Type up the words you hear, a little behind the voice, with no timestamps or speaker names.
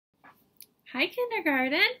Hi,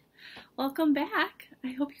 kindergarten. Welcome back. I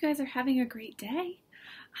hope you guys are having a great day.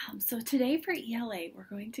 So today for ELA, we're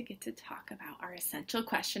going to get to talk about our essential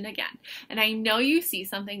question again. And I know you see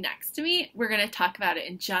something next to me. We're going to talk about it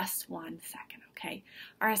in just 1 second, okay?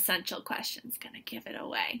 Our essential question's going to give it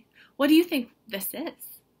away. What do you think this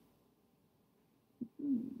is?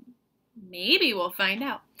 Maybe we'll find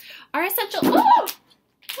out. Our essential...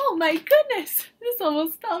 Oh my goodness! This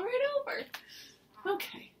almost fell right over.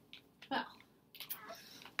 Okay, well,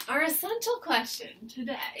 our essential question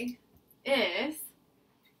today is,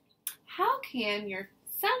 how can your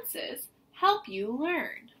senses help you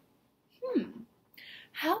learn?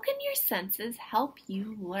 How can your senses help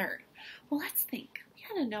you learn? Well, let's think. We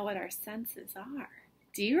gotta know what our senses are.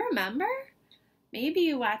 Do you remember? Maybe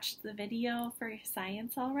you watched the video for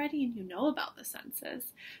science already and you know about the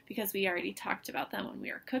senses because we already talked about them when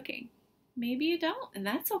we were cooking. Maybe you don't, and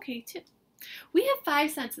that's okay too. We have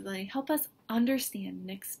 5 senses and they help us understand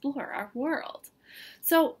and explore our world.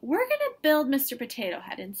 So we're going to build Mr. Potato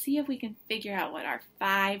Head and see if we can figure out what our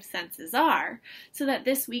 5 senses are so that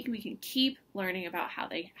this week we can keep learning about how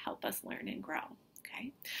they help us learn and grow.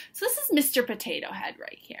 Okay? So this is Mr. Potato Head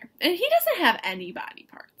right here. And he doesn't have any body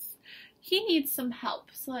parts. He needs some help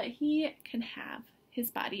so that he can have his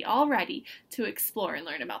body all ready to explore and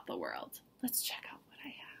learn about the world. Let's check out what I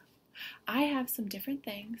have. I have some different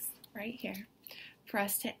things right here for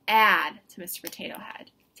us to add to Mr. Potato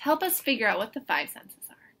Head to help us figure out what the 5 senses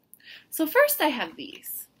are. So first I have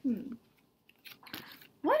these.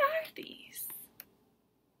 What are these?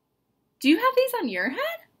 Do you have these on your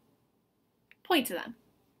head? Point to them.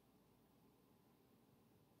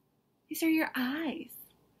 These are your eyes.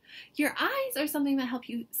 Your eyes are something that help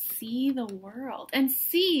you see the world. And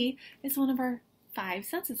see is one of our 5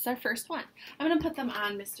 senses. It's our first one. I'm going to put them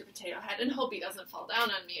on Mr. Potato Head and hope he doesn't fall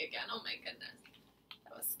down on me again. Oh my goodness.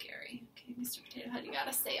 That was scary. Okay, Mr. Potato Head, you got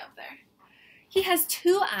to stay up there. He has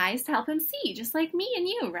 2 eyes to help him see, just like me and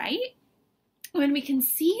you, right? When we can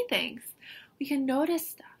see things, we can notice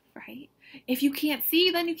stuff, right? If you can't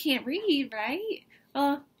see, then you can't read, right?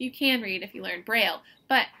 Well, you can read if you learn Braille,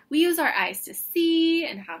 but we use our eyes to see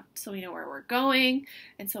and so we know where we're going,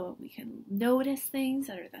 and so we can notice things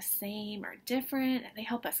that are the same or different, and they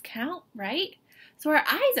help us count, right? So our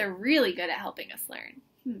eyes are really good at helping us learn.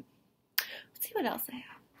 Let's see what else I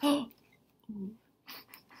have.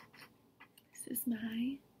 This is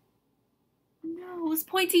my nose.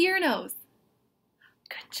 Point to your nose.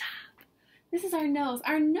 Good job. This is our nose.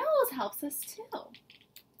 Our nose helps us too.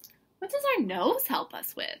 What does our nose help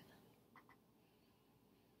us with?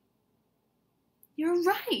 You're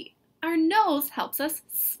right. Our nose helps us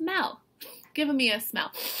smell. Give me a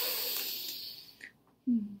smell.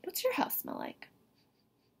 What's your house smell like?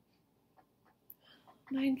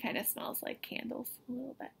 Mine kind of smells like candles a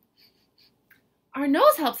little bit. Our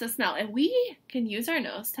nose helps us smell, and we can use our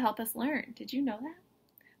nose to help us learn. Did you know that?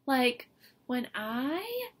 Like when I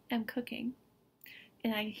am cooking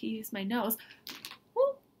and I use my nose,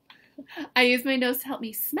 I use my nose to help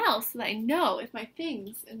me smell so that I know if my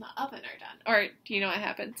things in the oven are done. Or do you know what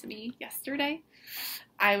happened to me yesterday?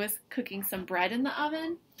 I was cooking some bread in the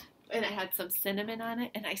oven and I had some cinnamon on it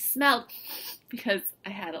and I smelled because I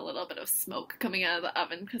had a little bit of smoke coming out of the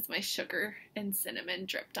oven because my sugar and cinnamon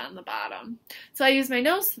dripped on the bottom. So I used my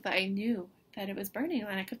nose so that I knew that it was burning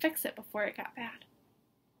and I could fix it before it got bad.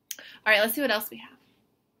 All right, let's see what else we have.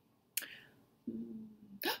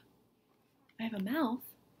 I have a mouth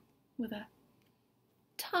with a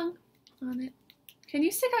tongue on it. Can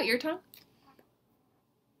you stick out your tongue?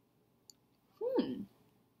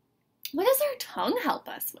 What does our tongue help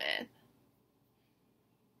us with?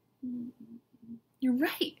 You're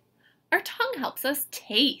right. Our tongue helps us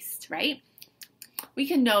taste, right? We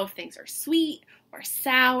can know if things are sweet or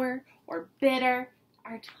sour or bitter.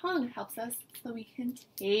 Our tongue helps us so we can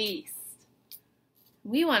taste.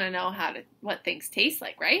 We want to know what things taste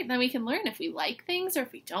like, right? Then we can learn if we like things or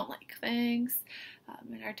if we don't like things.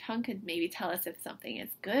 And our tongue could maybe tell us if something is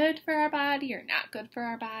good for our body or not good for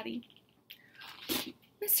our body.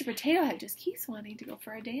 Mr. Potato Head just keeps wanting to go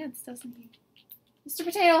for a dance, doesn't he? Mr.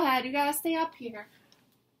 Potato Head, you gotta stay up here.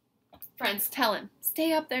 Friends, tell him,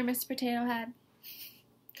 stay up there, Mr. Potato Head.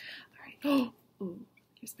 All right.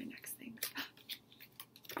 Here's my next thing.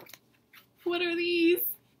 What are these?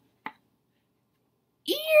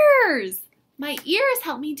 Ears! My ears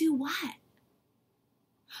help me do what?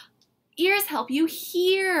 Ears help you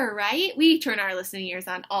hear, right? We turn our listening ears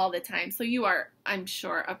on all the time, so you are, I'm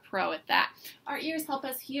sure, a pro at that. Our ears help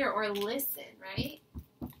us hear or listen, right?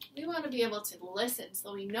 We want to be able to listen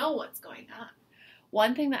so we know what's going on.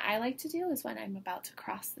 One thing that I like to do is when I'm about to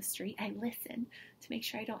cross the street, I listen to make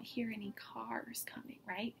sure I don't hear any cars coming,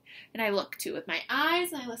 right? And I look too with my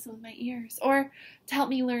eyes and I listen with my ears. Or to help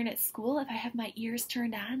me learn at school, if I have my ears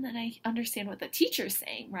turned on, then I understand what the teacher's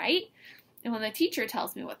saying, right? And when the teacher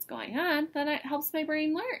tells me what's going on, then it helps my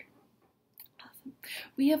brain learn. Awesome.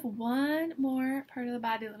 We have one more part of the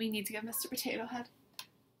body that we need to give Mr. Potato Head.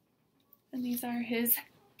 And these are his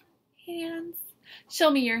hands. Show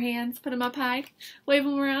me your hands. Put them up high. Wave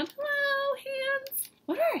them around. Hello, hands.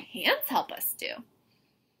 What do our hands help us do?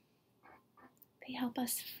 They help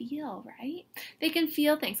us feel, right? They can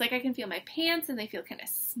feel things. Like I can feel my pants and they feel kind of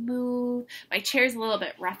smooth. My chair's a little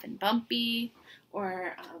bit rough and bumpy.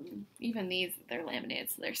 Or even these, they're laminated,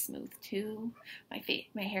 so they're smooth too. My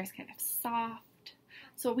hair's kind of soft.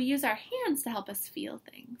 So we use our hands to help us feel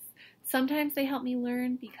things. Sometimes they help me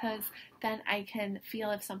learn because then I can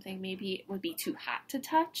feel if something maybe would be too hot to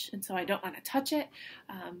touch, and so I don't want to touch it.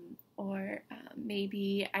 Or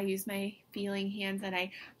maybe I use my feeling hands and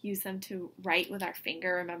I use them to write with our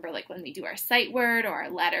finger. Remember, like when we do our sight word or our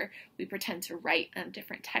letter, we pretend to write on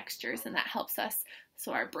different textures, and that helps us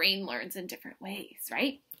so our brain learns in different ways,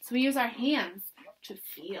 right? So we use our hands to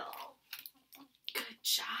feel. Good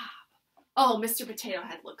job. Oh, Mr. Potato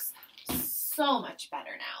Head looks so much better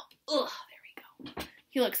now. Ugh, there we go.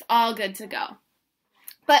 He looks all good to go.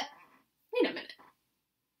 But wait a minute.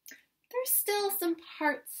 There's still some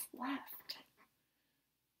parts left.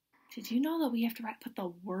 Did you know that we have to put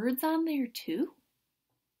the words on there too?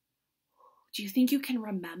 Do you think you can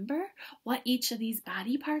remember what each of these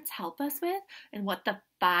body parts help us with and what the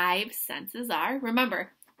 5 senses are?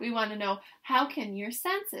 Remember, we want to know how can your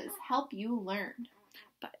senses help you learn?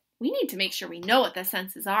 But we need to make sure we know what the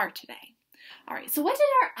senses are today. All right, so what did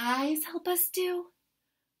our eyes help us do?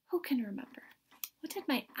 Who can remember? What did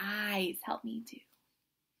my eyes help me do?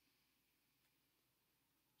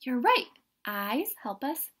 You're right. Eyes help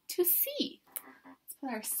us to see. Let's put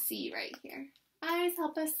our C right here. Eyes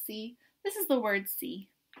help us see. This is the word see.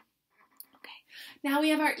 Okay. Now we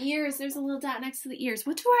have our ears. There's a little dot next to the ears.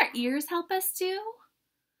 What do our ears help us do?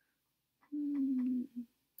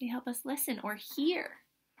 They help us listen or hear,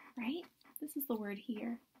 right? This is the word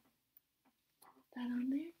hear. That on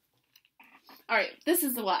there? All right, this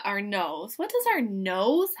is what our nose. What does our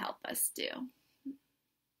nose help us do?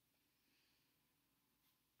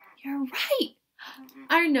 You're right.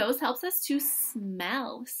 Our nose helps us to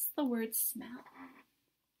smell. This is the word smell.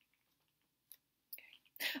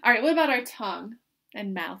 Okay. All right, what about our tongue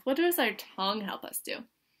and mouth? What does our tongue help us do?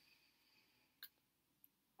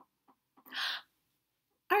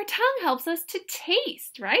 Our tongue helps us to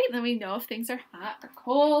taste, right? Then we know if things are hot or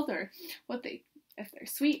cold or if they're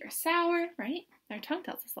sweet or sour, right? Our tongue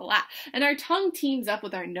tells us a lot. And our tongue teams up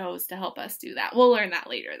with our nose to help us do that. We'll learn that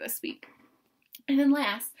later this week. And then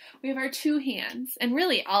last, we have our 2 hands, and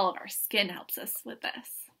really all of our skin helps us with this.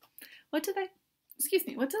 What do they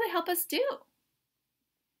help us do?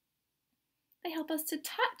 They help us to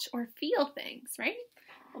touch or feel things, right?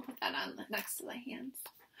 We'll put that on next to the hands.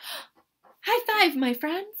 High five, my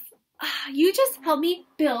friends. You just helped me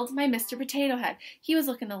build my Mr. Potato Head. He was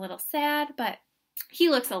looking a little sad, but he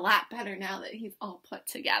looks a lot better now that he's all put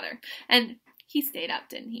together. And he stayed up,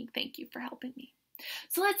 didn't he? Thank you for helping me.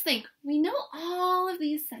 So let's think. We know all of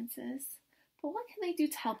these senses, but what can they do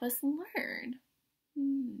to help us learn?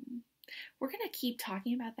 We're going to keep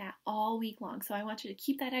talking about that all week long, so I want you to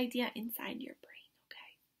keep that idea inside your brain,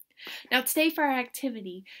 okay? Now today for our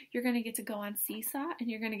activity, you're going to get to go on Seesaw,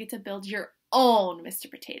 and you're going to get to build your own Mr.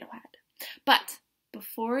 Potato Head. But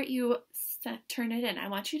before you turn it in, I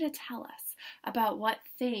want you to tell us about what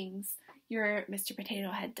things your Mr.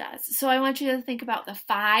 Potato Head does. So I want you to think about the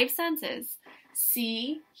 5 senses: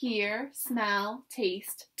 see, hear, smell,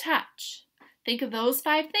 taste, touch. Think of those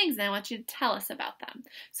 5 things, and I want you to tell us about them.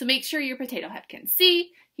 So make sure your potato head can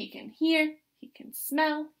see, he can hear, he can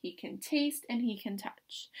smell, he can taste, and he can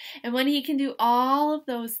touch. And when he can do all of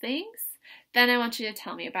those things, then I want you to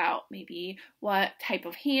tell me about maybe what type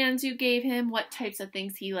of hands you gave him, what types of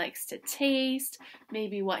things he likes to taste,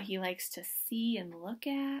 maybe what he likes to see and look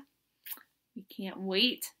at. We can't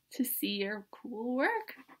wait to see your cool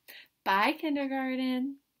work. Bye,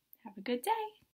 kindergarten. Have a good day.